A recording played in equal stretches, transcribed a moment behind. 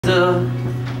The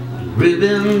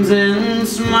ribbons and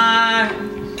smiles,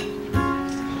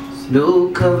 snow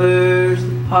covers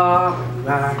the park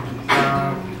like a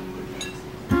cloud.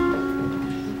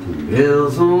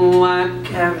 Hills on white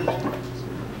carriages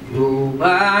roll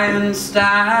by in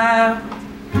style.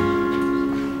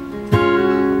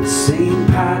 St.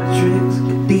 Patrick's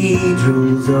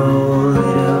Cathedral's all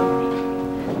lit up.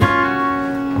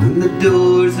 When the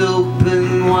doors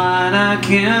open wide, I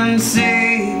can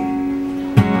see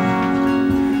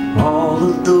all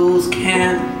of those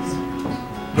candles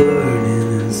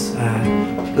burning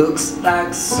inside. Looks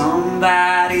like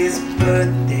somebody's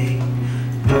birthday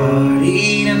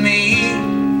party to me.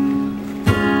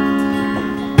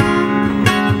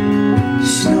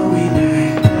 Snowy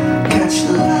night, catch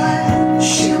the light,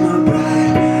 shimmer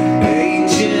bright,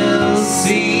 angels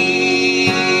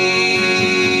sing.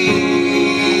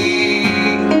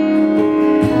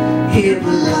 Here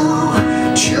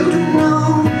below, children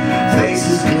know,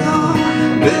 faces glow,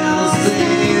 bells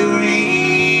they ring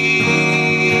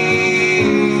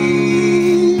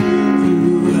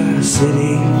through our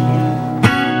city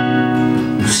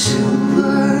of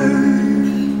silver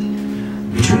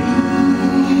dreams.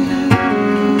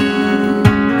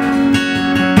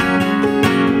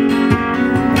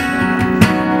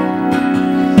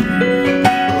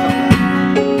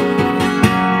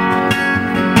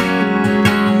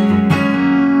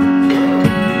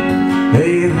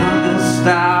 They hung a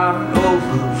star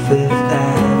over Fifth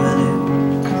Avenue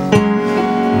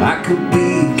like a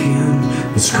beacon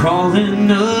that's calling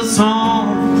us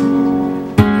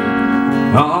home.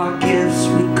 Our gifts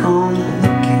we come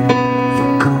looking for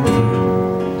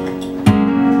comfort.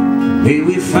 May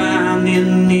we find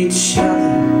in each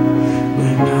other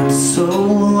we're not so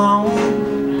alone.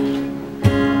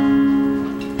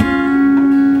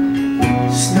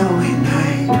 Snowy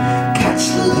night, catch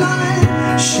the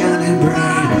light, shining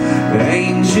bright,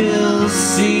 angels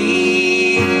sing.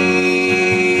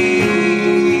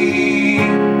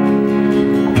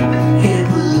 Here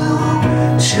below,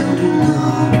 children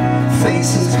know,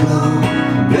 faces glow,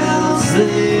 bells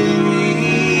they ring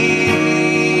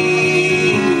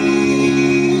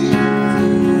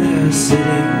through our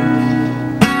city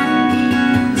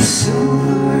of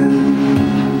silver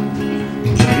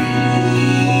dreams.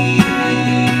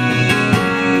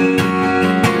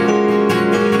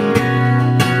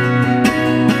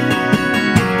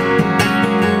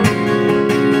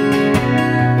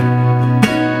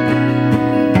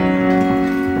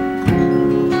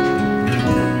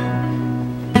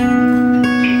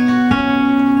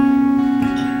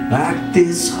 Like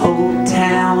this whole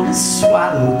town has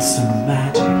swallowed some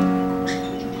magic.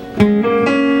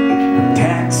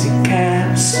 Taxi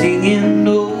cabs singing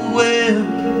oh well.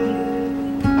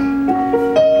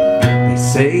 They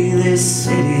say this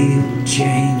city will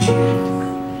change